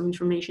source of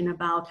information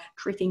about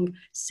treating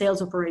sales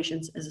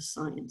operations as a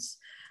science.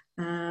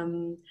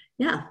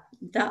 Yeah,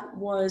 that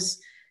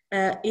was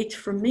it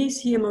from me.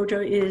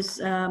 CMOjo is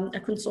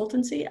a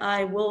consultancy.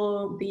 I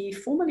will be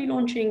formally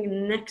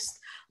launching next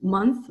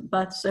month,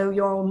 but so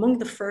you're among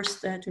the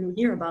first to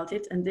hear about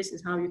it, and this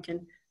is how you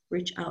can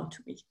reach out to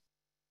me.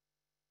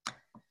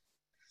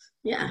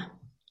 Yeah.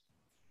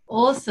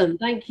 Awesome.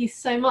 Thank you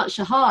so much,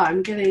 Shahar.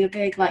 I'm giving a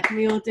big, like, can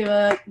we all do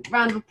a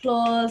round of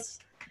applause?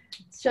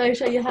 Show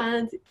your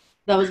hand.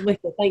 That was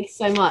wicked. Thank you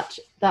so much.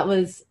 That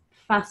was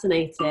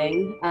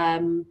fascinating.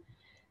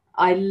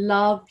 I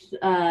loved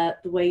the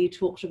way you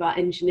talked about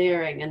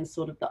engineering and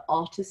sort of the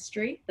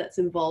artistry that's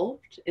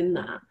involved in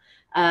that.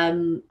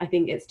 I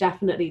think it's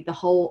definitely the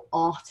whole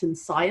art and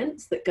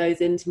science that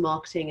goes into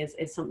marketing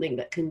is something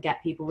that can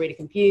get people really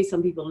confused.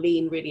 Some people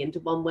lean really into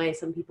one way,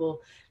 some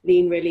people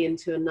lean really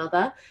into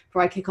another.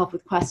 Before I kick off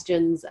with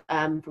questions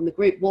from the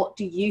group, what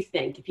do you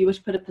think, if you were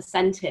to put a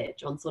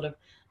percentage on sort of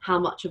how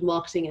much of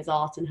marketing is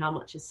art and how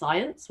much is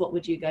science, what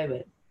would you go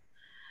with?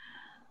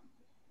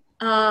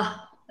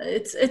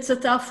 It's a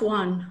tough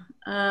one.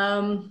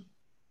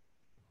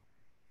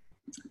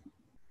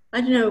 I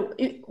don't know,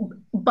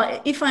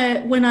 but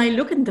when I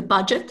look at the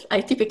budget,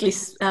 I typically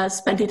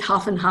spend it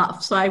half and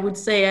half. So I would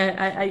say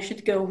I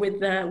should go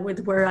with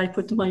where I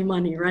put my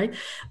money, right?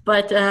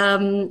 But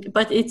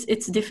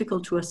it's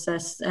difficult to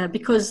assess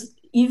because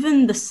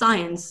even the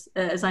science,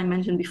 as I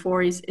mentioned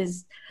before,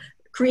 is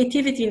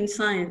creativity in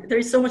science. There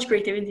is so much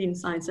creativity in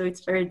science, so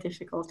it's very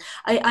difficult.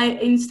 I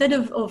instead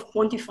of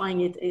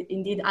quantifying it,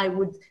 indeed, I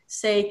would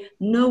say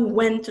know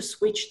when to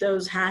switch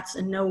those hats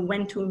and know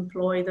when to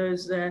employ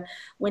those,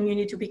 when you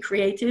need to be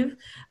creative.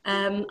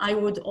 I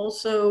would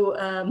also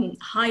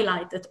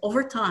highlight that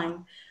over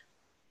time,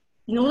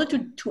 in order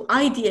to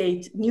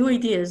ideate new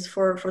ideas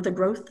for the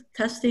growth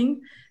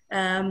testing,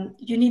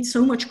 you need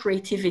so much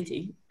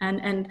creativity.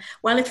 And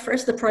while at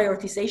first the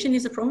prioritization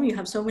is a problem, you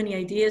have so many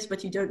ideas,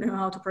 but you don't know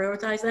how to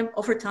prioritize them.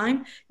 Over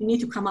time, you need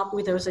to come up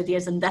with those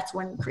ideas, and that's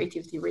when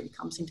creativity really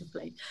comes into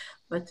play.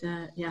 But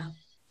yeah.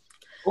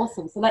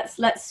 Awesome. So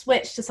let's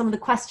switch to some of the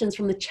questions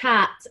from the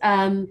chat.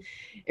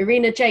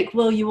 Irina, Jake,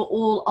 Will, you were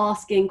all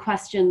asking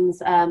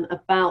questions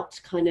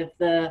about kind of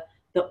the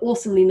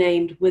awesomely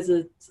named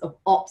Wizards of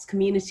Ops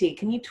community.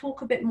 Can you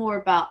talk a bit more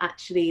about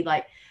actually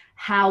like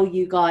how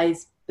you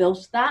guys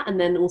built that, and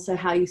then also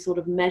how you sort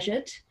of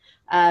measured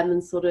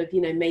and sort of, you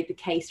know, made the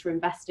case for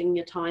investing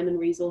your time and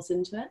resource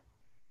into it?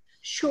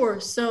 Sure.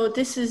 So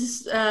this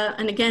is,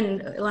 and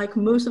again, like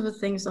most of the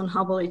things on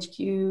Hubble HQ,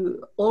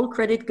 all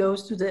credit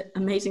goes to the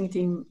amazing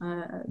team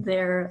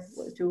there,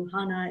 to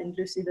Hannah and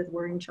Lucy that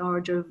were in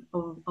charge of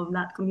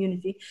that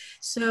community.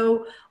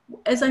 So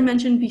as I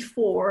mentioned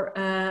before,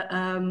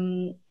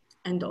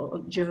 and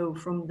Joe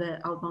from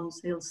the outbound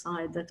sales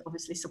side that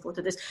obviously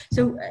supported this.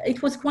 So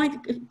it was quite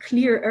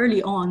clear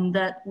early on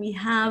that we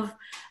have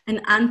an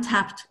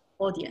untapped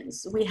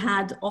audience. We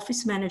had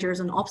office managers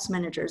and ops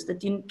managers that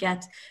didn't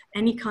get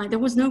any kind, there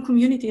was no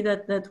community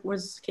that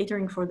was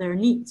catering for their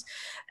needs.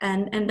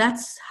 And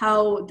that's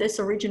how this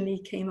originally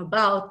came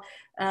about.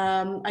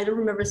 I don't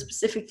remember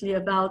specifically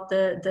about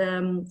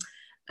the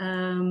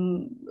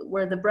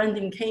where the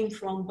branding came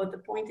from, but the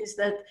point is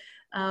that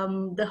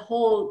the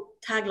whole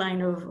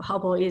tagline of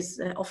Hubble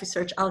is Office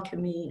Search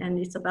Alchemy, and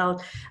it's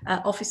about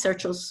Office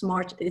Search so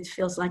smart it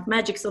feels like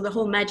magic. So the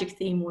whole magic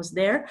theme was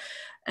there.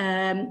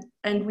 And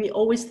we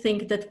always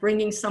think that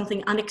bringing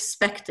something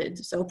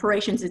unexpected, so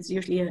operations, it's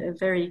usually a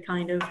very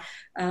kind of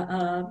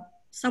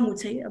some would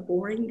say a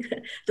boring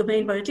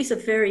domain, but at least a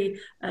very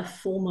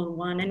formal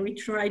one. And we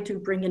tried to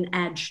bring an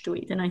edge to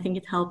it. And I think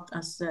it helped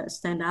us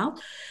stand out.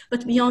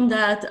 But beyond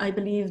that, I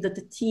believe that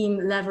the team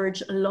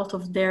leveraged a lot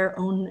of their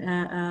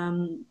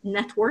own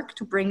network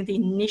to bring the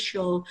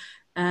initial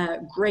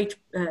great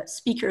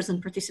speakers and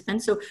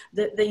participants. So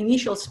the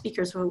initial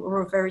speakers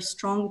were very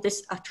strong.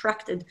 This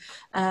attracted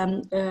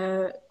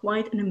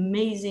quite an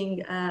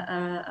amazing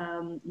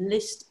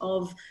list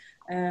of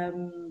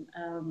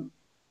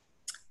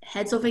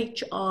heads of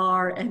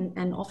HR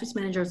and office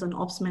managers and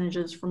ops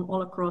managers from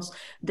all across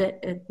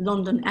the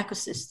London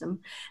ecosystem.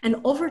 And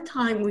over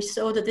time, we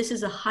saw that this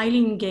is a highly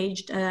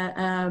engaged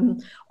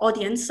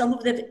audience. Some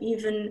of them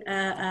even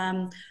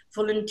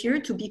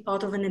volunteered to be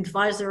part of an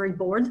advisory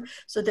board.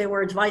 So they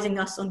were advising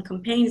us on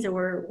campaigns, they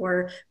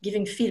were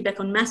giving feedback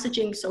on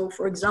messaging. So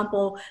for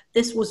example,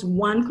 this was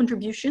one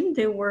contribution.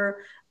 They were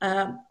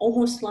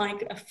almost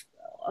like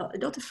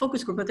not a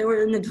focus group, but they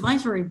were an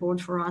advisory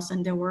board for us,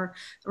 and they were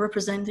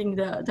representing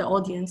the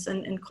audience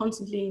and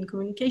constantly in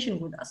communication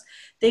with us.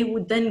 They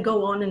would then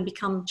go on and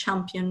become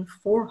champion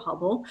for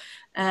Hubble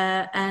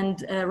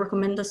and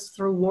recommend us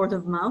through word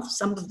of mouth.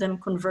 Some of them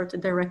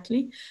converted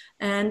directly.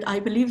 And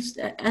I believe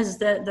as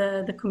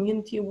the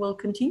community will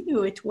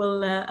continue, it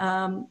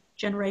will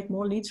generate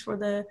more leads for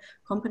the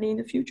company in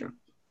the future.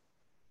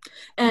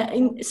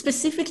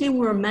 Specifically, we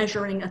were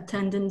measuring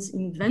attendance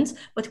in events,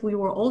 but we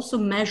were also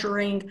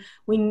measuring,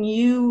 we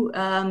knew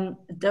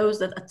those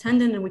that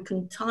attended, and we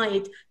can tie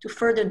it to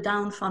further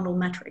down funnel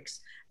metrics.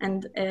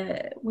 And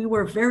we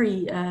were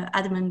very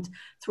adamant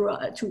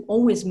to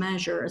always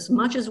measure as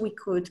much as we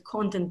could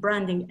content,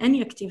 branding,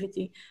 any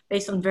activity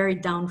based on very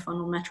down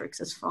funnel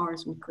metrics as far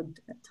as we could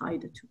tie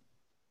the two.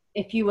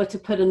 If you were to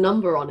put a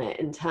number on it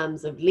in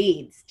terms of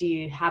leads, do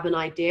you have an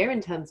idea in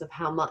terms of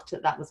how much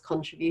that was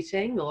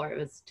contributing, or it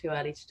was too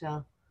early to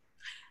tell?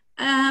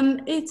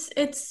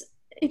 It's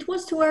It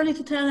was too early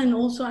to tell, and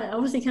also I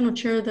obviously cannot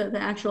share the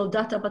actual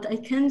data, but I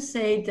can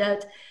say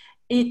that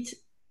it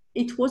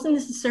wasn't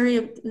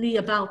necessarily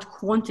about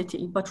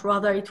quantity, but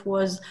rather it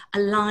was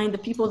aligned. The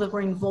people that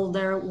were involved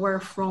there were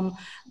from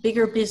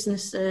bigger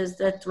businesses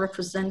that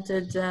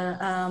represented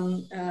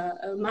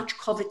a much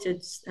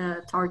coveted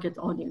target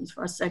audience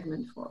for a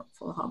segment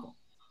for Hubble.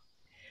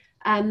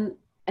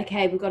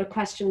 Okay, we've got a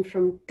question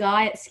from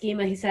Guy at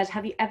Schema. He said,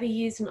 have you ever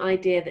used an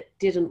idea that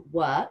didn't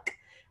work,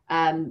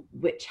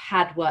 which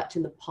had worked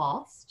in the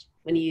past,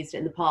 when you used it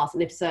in the past?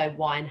 And if so,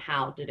 why and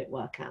how did it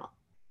work out?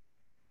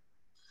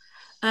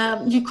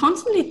 You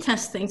constantly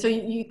test things. So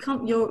you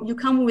come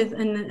with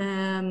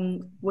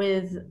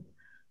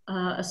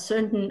a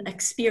certain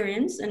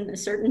experience and a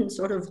certain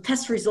sort of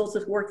test results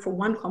that work for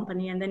one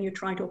company, and then you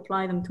try to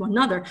apply them to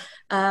another.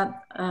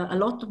 A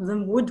lot of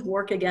them would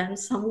work again,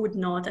 some would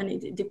not, and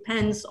it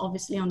depends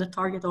obviously on the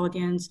target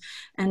audience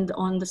and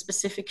on the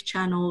specific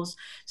channels.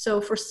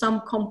 So for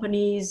some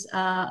companies,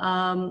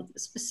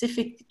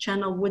 specific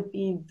channel would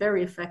be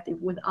very effective,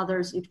 with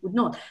others it would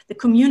not. The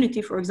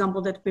community, for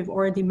example, that we've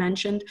already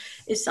mentioned,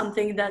 is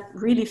something that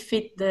really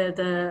fit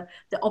the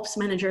ops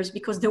managers,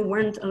 because there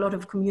weren't a lot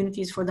of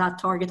communities for that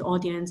target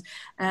audience,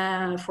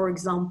 for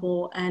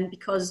example, and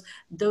because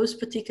those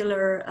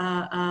particular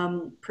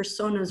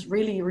personas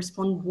really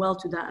respond well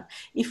to that.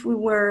 If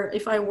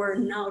I were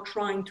now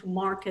trying to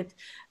market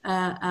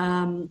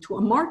to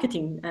a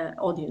marketing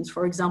audience,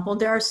 for example,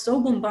 they are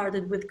so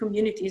bombarded with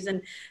communities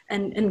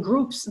and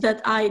groups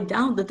that I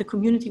doubt that the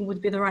community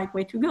would be the right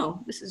way to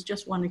go. This is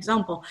just one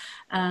example.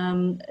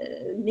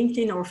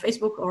 LinkedIn or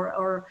Facebook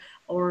or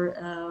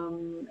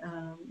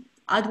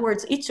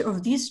AdWords, each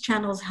of these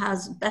channels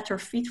has better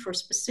fit for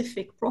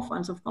specific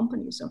profiles of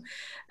companies. So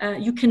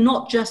you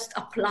cannot just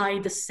apply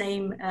the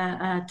same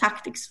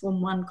tactics from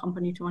one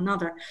company to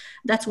another.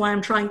 That's why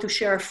I'm trying to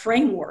share a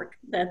framework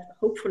that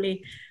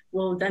hopefully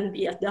will then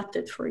be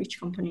adapted for each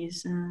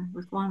company's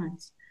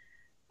requirements.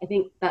 I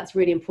think that's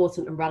really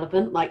important and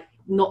relevant. Like,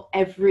 not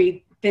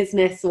every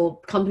business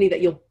or company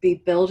that you'll be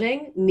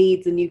building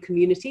needs a new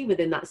community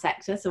within that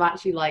sector. So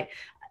actually, like,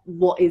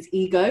 what is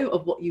ego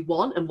of what you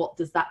want, and what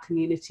does that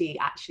community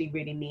actually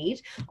really need?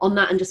 On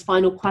that, and just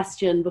final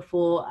question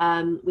before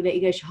we let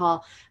you go,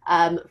 Shahar,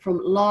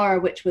 from Laura,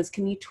 which was,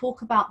 can you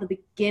talk about the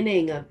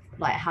beginning of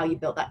like how you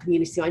built that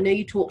community? So I know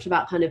you talked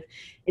about kind of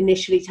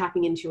initially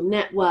tapping into your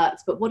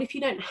networks, but what if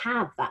you don't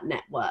have that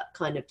network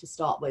kind of to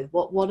start with?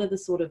 What are the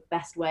sort of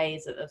best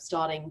ways of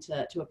starting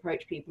to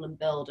approach people and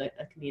build a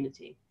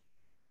community?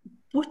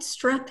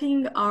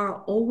 Bootstrapping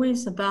are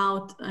always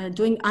about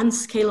doing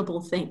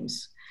unscalable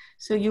things.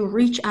 So you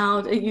reach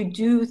out, you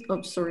do,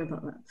 oh, sorry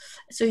about that.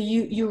 So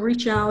you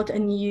reach out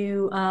and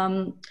you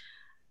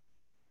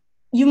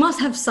must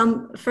have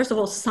first of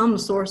all, some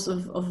source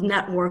of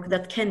network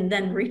that can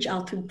then reach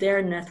out to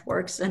their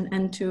networks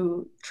and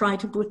to try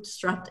to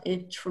bootstrap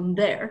it from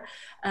there.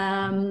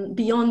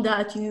 Beyond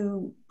that,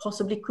 you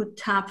possibly could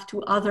tap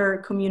to other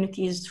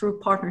communities through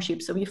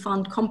partnerships. So we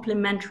found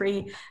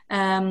complementary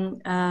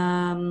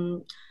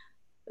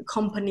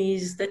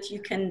companies that you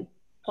can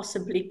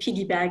possibly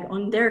piggyback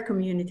on their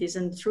communities,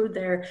 and through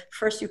there,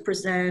 first you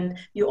present,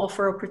 you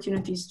offer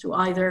opportunities to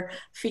either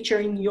feature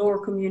in your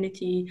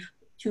community,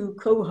 to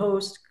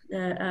co-host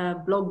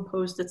blog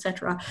posts,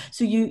 etc.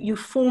 So you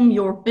form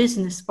your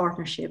business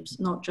partnerships,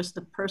 not just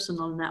the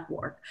personal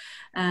network,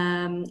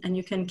 and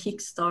you can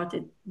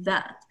kickstart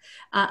that.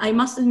 I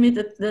must admit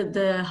that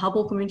the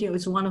Hubble community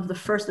was one of the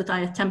first that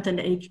I attempted.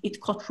 It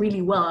caught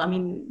really well. I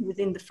mean,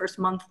 within the first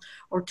month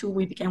or two,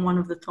 we became one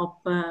of the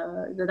top.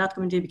 That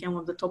community became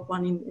one of the top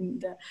one in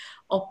the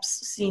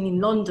ops scene in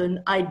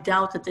London. I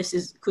doubt that this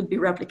could be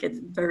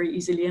replicated very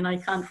easily, and I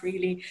can't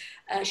really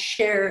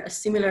share a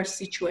similar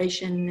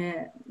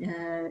situation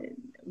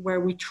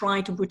where we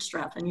try to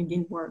bootstrap and it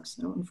didn't work.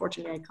 So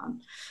unfortunately, I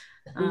can't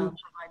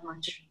provide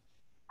much.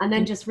 And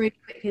then just really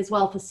quickly as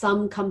well, for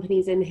some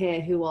companies in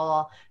here who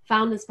are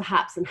founders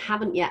perhaps and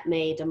haven't yet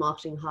made a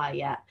marketing hire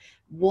yet,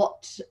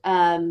 what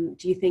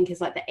do you think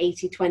is like the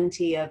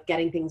 80-20 of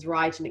getting things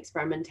right and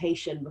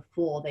experimentation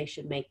before they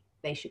should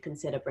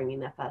consider bringing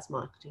their first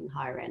marketing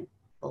hire in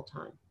full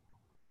time?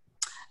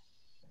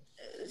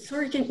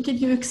 Sorry, can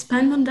you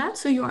expand on that?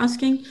 So you're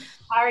asking?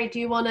 Harry, do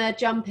you want to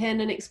jump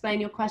in and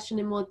explain your question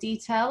in more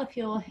detail if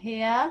you're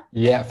here?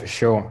 Yeah, for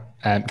sure.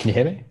 Can you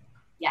hear me?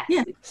 Yes.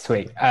 Yeah.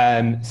 Sweet.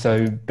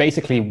 So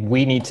basically,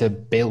 we need to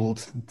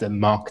build the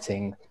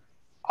marketing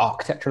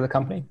architecture of the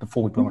company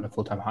before we bring on a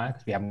full-time hire,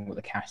 because we haven't got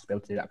the cash to be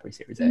able to do that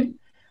pre-Series A.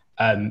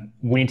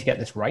 We need to get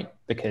this right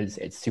because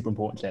it's super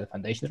important to get the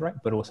foundations right,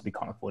 but also we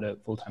can't afford a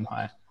full-time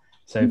hire.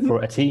 So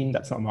for a team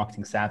that's not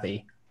marketing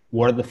savvy,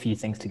 what are the few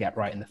things to get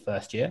right in the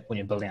first year when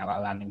you're building out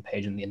that landing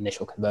page and the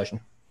initial conversion?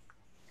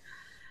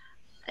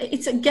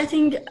 It's in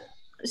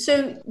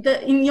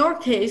your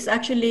case,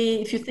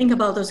 actually, if you think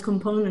about those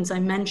components I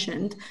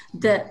mentioned,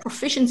 the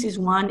proficiencies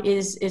one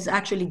is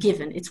actually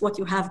given. It's what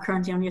you have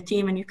currently on your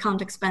team and you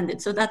can't expand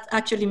it. So that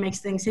actually makes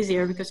things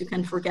easier because you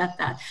can forget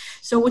that.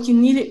 So what you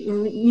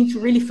need to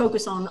really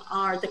focus on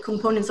are the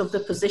components of the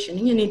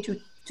positioning. You need to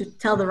to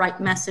tell the right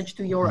message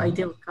to your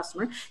ideal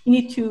customer. You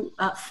need to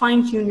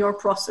fine tune your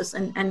process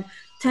and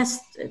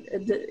test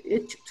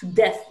it to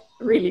death,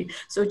 really.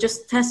 So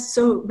just test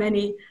so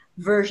many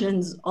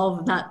versions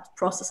of that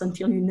process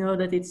until you know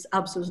that it's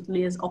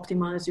absolutely as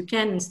optimal as you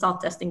can, and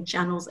start testing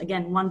channels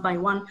again, one by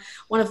one.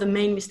 One of the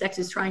main mistakes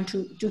is trying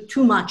to do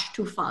too much,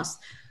 too fast.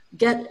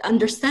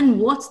 Understand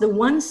what's the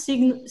one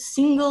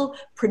single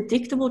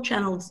predictable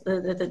channels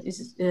that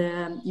is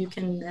you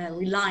can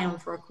rely on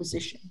for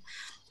acquisition.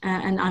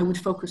 And I would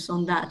focus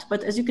on that.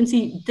 But as you can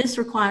see, this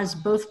requires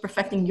both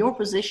perfecting your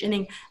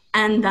positioning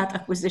and that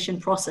acquisition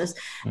process.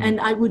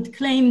 And I would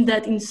claim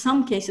that in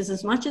some cases,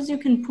 as much as you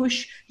can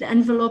push the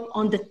envelope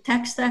on the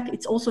tech stack,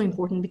 it's also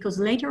important, because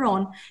later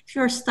on, if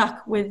you're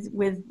stuck with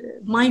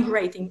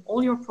migrating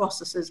all your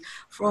processes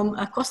from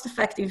a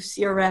cost-effective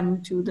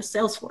CRM to the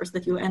Salesforce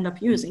that you end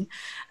up using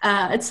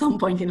at some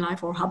point in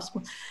life, or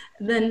HubSpot,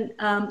 then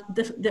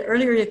the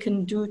earlier you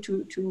can do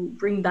to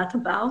bring that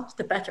about,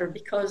 the better,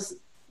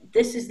 because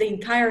this is the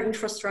entire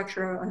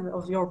infrastructure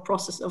of your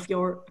process, of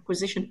your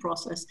acquisition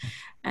process,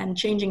 and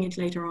changing it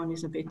later on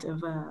is a bit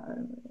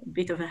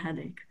of a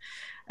headache.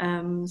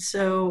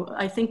 So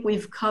I think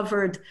we've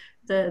covered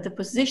the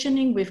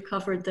positioning, we've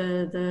covered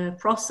the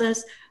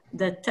process,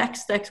 the tech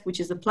stack, which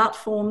is the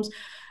platforms.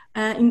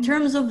 In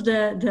terms of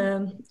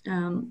the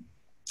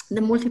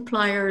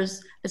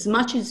multipliers, as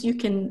much as you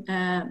can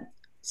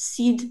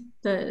seed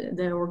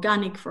the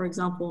organic, for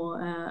example,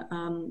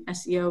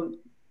 SEO,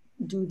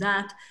 do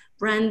that.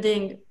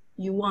 Branding,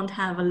 you won't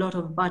have a lot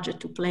of budget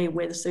to play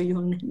with, so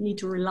you'll need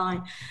to rely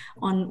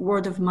on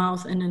word of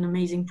mouth and an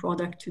amazing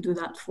product to do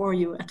that for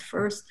you at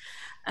first.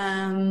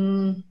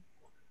 And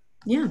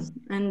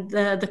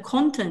the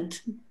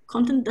content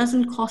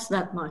doesn't cost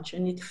that much,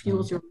 and it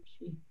fuels your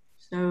machine.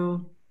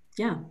 So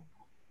yeah.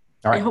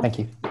 All right, thank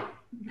you.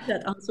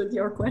 That answered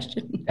your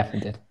question.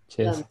 Definitely did.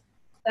 Cheers.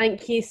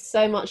 Thank you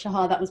so much,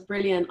 Shahar. That was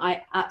brilliant.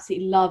 I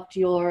absolutely loved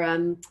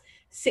your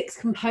 6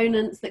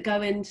 components that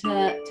go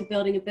into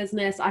building a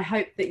business. I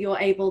hope that you're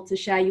able to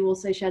share. You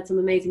also shared some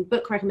amazing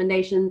book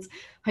recommendations.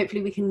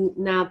 Hopefully we can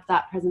nab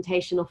that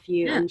presentation off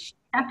you. Yeah, and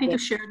happy to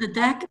share the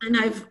deck. And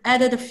I've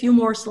added a few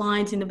more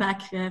slides in the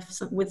back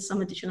with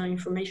some additional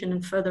information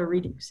and further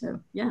reading. So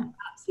yeah.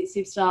 Absolute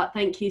superstar.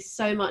 Thank you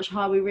so much,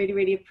 Shahar. We really,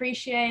 really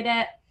appreciate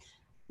it.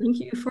 Thank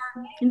you for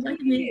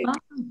inviting me.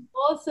 Bye.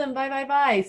 Awesome. Bye, bye, bye.